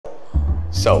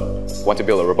So, want to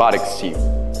build a robotics team?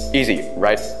 Easy,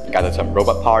 right? Gather some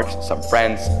robot parts, some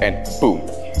friends, and boom,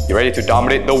 you're ready to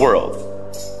dominate the world.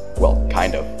 Well,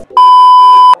 kind of.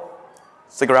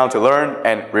 Stick around to learn,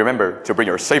 and remember to bring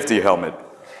your safety helmet.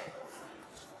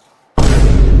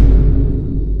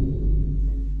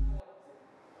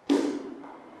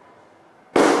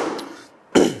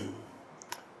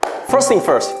 First thing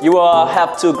first, you will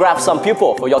have to grab some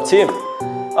people for your team.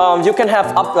 You can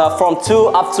have from 2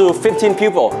 up to 15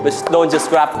 people, but don't just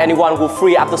grab anyone who's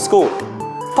free after school.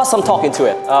 Put some talk into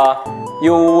it.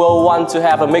 You will want to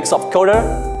have a mix of coder,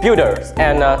 builders,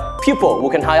 and people who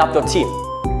can hire up your team.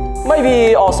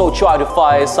 Maybe also try to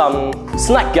find some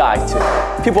snack guy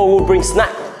too. People who bring snack.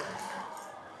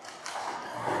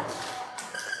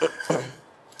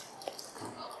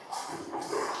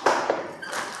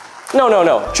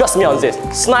 No, trust me on this.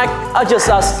 Snacks are just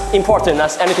as important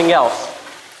as anything else.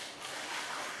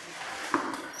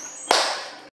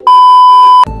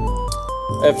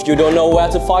 If you don't know where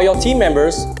to find your team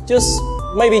members,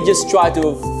 maybe just try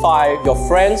to find your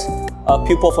friends,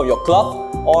 people from your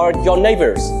club, or your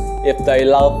neighbors. If they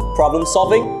love problem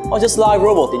solving, or just like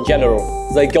robots in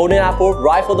general, the golden apple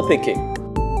right for the picking.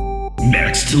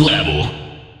 Next level.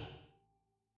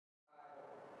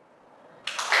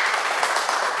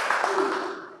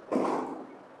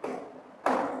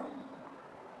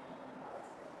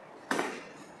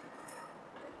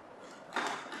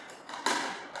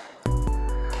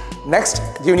 Next,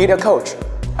 you need a coach,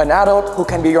 an adult who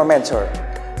can be your mentor.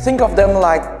 Think of them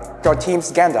like your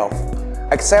team's Gandalf,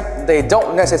 except they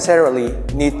don't necessarily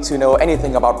need to know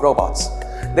anything about robots.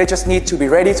 They just need to be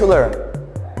ready to learn.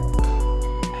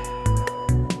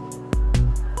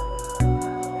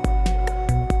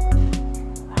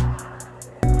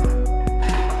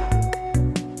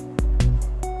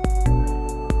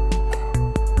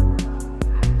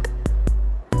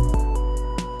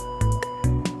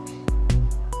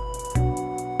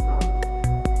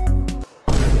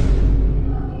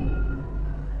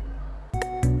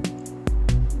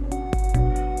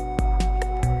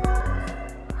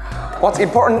 What's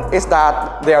important is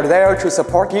that they are there to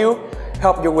support you,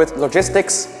 help you with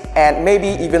logistics, and maybe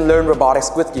even learn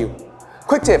robotics with you.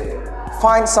 Quick tip,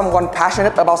 find someone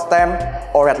passionate about STEM,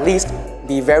 or at least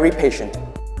be very patient.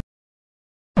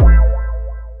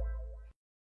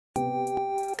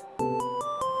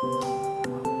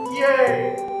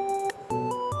 Yay!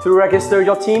 To register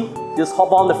your team, just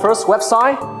hop on the first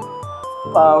website,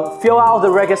 fill out the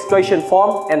registration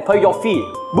form, and pay your fee.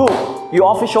 Boom!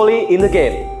 You're officially in the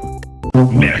game.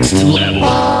 Next level.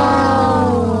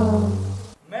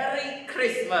 Merry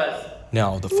Christmas!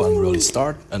 Now the fun really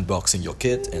starts, unboxing your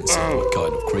kit and seeing what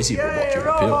kind of crazy robot you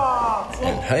rebuild.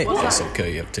 And hey, it's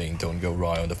okay if things don't go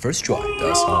right on the first try.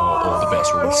 That's how all the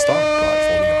best really start, by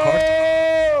falling apart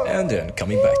and then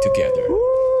coming back together.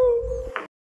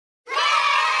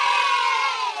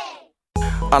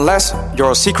 Unless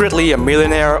you're secretly a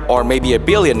millionaire or maybe a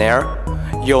billionaire,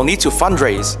 you'll need to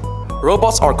fundraise.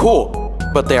 Robots are cool,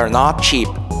 but they are not cheap.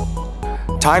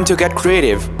 Time to get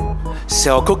creative.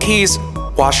 Sell cookies,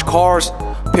 wash cars,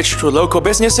 pitch to local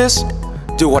businesses,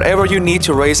 do whatever you need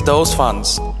to raise those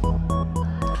funds.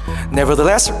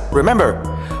 Nevertheless, remember,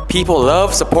 people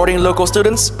love supporting local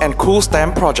students and cool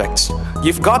STEM projects.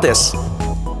 You've got this.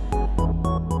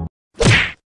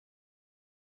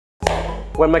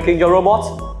 When making your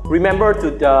robot, remember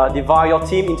to divide your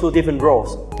team into different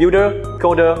roles: builder,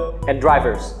 coder, and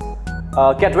drivers.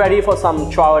 Get ready for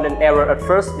some trial and error at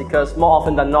first, because more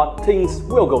often than not, things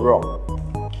will go wrong.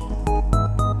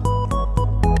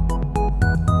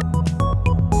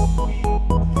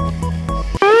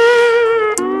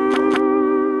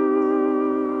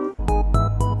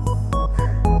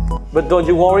 But don't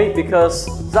you worry, because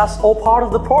that's all part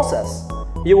of the process.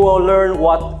 You will learn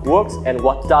what works and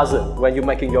what doesn't when you're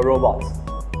making your robots.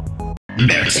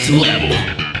 Next level.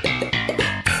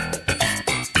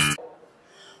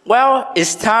 Well,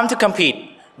 it's time to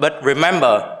compete. But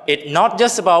remember, it's not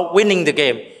just about winning the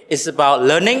game. It's about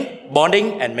learning,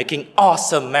 bonding, and making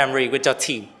awesome memory with your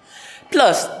team.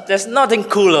 Plus, there's nothing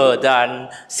cooler than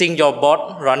seeing your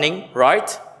bot running,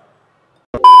 right?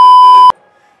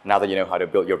 Now that you know how to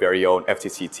build your very own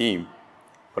FTC team,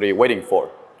 what are you waiting for?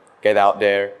 Get out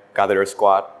there, gather your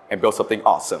squad, and build something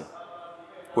awesome.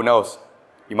 Who knows?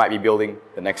 You might be building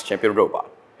the next champion robot.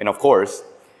 And of course,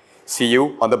 see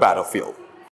you on the battlefield.